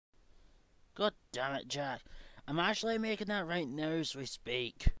God damn it, Jack. I'm actually making that right now as we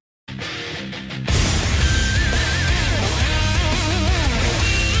speak.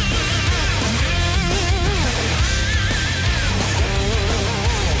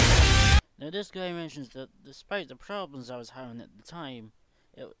 Now this guy mentions that despite the problems I was having at the time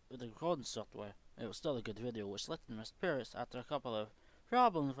with the recording software, it was still a good video, which lifted my spirits after a couple of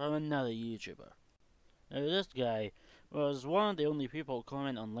problems from another YouTuber. Now this guy was one of the only people to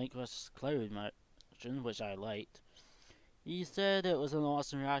comment on Link vs Cloud matching, which I liked. He said it was an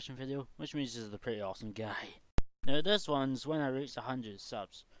awesome reaction video, which means he's a pretty awesome guy. Now this one's when I reached 100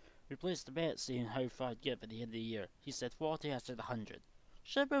 subs. We placed a bet seeing how far I'd get by the end of the year. He said 40, I said 100.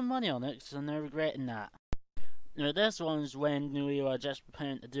 Should have put money on it, so I'm now regretting that. Now this one's when we were just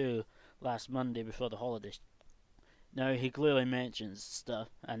preparing to do last Monday before the holidays. Now he clearly mentions stuff,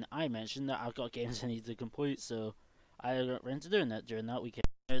 and I mentioned that I've got games I need to complete, so I got around to doing that during that weekend.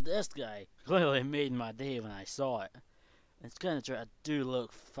 Now this guy clearly made my day when I saw it. It's kinda true, I do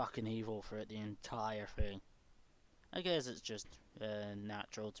look fucking evil for it, the entire thing. I guess it's just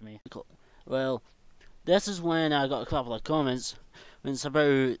natural to me. Well, this is when I got a couple of comments. It's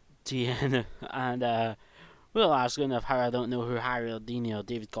about TN and well, asking of how I don't know who Harry Houdini or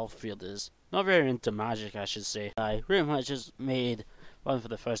David Copperfield is. Not very into magic, I should say. I pretty much just made one for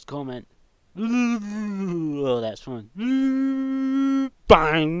the first comment. Oh, that's fun.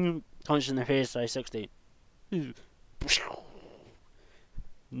 Bang! Punch in the face, 16.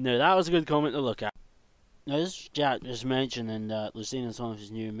 No, that was a good comment to look at. Now, this Jack just mentioning that Lucina's one of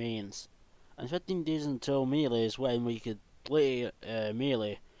his new mains. And 15 days until Melee is when we could play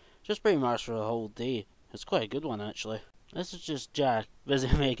Melee. Just pretty much for a whole day. It's quite a good one, actually. This is just Jack busy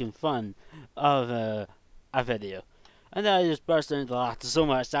making fun of a video. And then I just burst into laughter so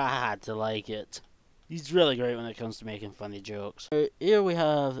much that I had to like it. He's really great when it comes to making funny jokes. Here we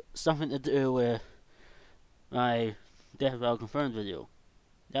have something to do with my Death Well Confirmed video.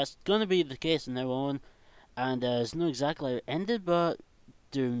 That's going to be the case from now on. And it's not exactly how it ended, but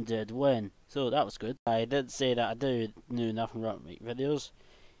Doom did win. So that was good. I did say that I knew nothing about make videos.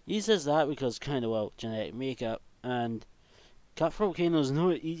 He says that because kind of, well, genetic makeup. And Cutthroat Kano's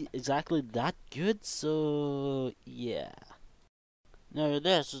not exactly that good, so yeah. Now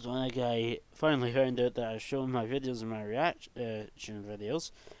this is when a guy finally found out that I was showing my videos in my reaction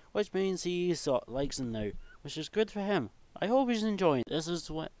videos, which means he likes them now, which is good for him. I hope he's enjoying. This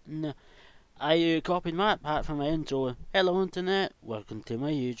is when I copied my part from my intro. Hello internet, welcome to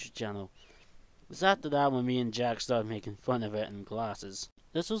my YouTube channel. It's after that when me and Jack started making fun of it in classes.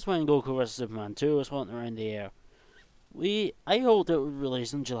 This was when Goku vs Superman 2 was floating around the air. I hoped it would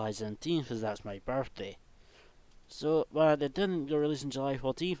release on July 17th, because that's my birthday. So, but it didn't go release on July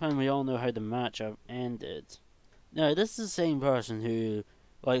 14th, and we all know how the matchup ended. Now, this is the same person who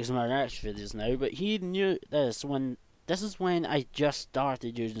likes my reaction videos now, but he knew this is when I just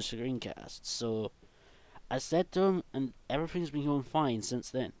started using screencasts, so I said to him, and everything's been going fine since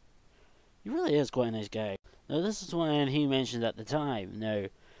then. He really is quite a nice guy. Now, this is when he mentioned at the time. Now,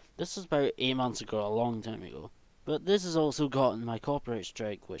 this is about 8 months ago, a long time ago. But this has also gotten my copyright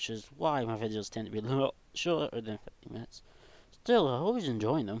strike, which is why my videos tend to be a little shorter than 50 minutes. Still, I always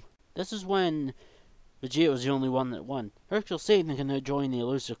enjoy them. This is when Vegeta was the only one that won. Hercule Satan can now join the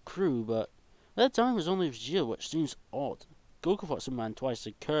elusive crew, but at the time it was only Vegeta, which seems odd. Goku fought Superman twice,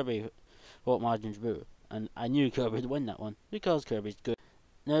 and Kirby fought Majin Buu, and I knew Kirby would win that one, because Kirby's good.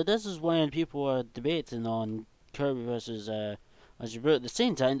 Now this is when people were debating on Kirby versus Majin Buu, at the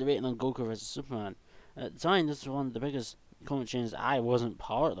same time debating on Goku versus Superman. At the time, this was one of the biggest comment chains I wasn't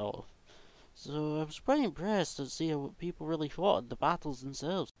part of. So I was pretty impressed to see how people really fought at the battles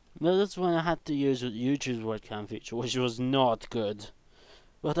themselves. Now this is when I had to use YouTube's webcam feature, which was not good.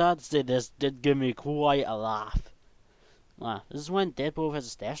 But I had to say this did give me quite a laugh. This is when Deadpool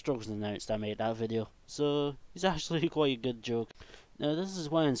vs Deathstroke was announced. I made that video. So it's actually quite a good joke. Now this is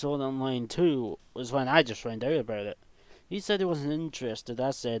when Sword Art Online 2 was when I just found out about it. He said he wasn't interested.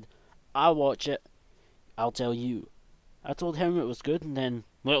 I said, I'll watch it. I'll tell you. I told him it was good, and then,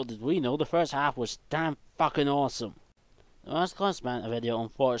 little did we know, the first half was damn fucking awesome. The last class banter video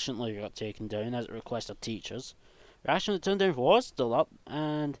unfortunately got taken down as a request of teachers. Reaction to Turn Down was still up,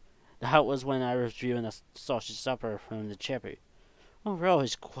 and that was when I was reviewing a sausage supper from the Chippy. Overall,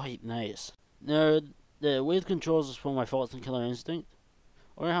 it's quite nice. Now, the wave controls is for my thoughts on Killer Instinct,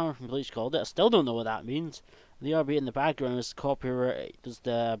 or how from Bleach called it. I still don't know what that means. The RB in the background is copyright, is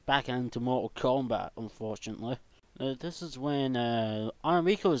the back end to Mortal Kombat, unfortunately. This is when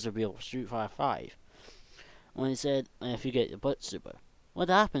Aramiko was revealed for Street Fighter 5. When he said, if you get your butt super. What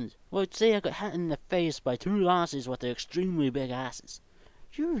happened? Well, say I got hit in the face by two lasses with their extremely big asses.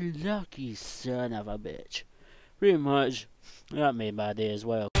 You lucky son of a bitch. Pretty much, that made my day as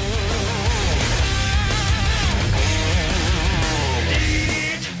well.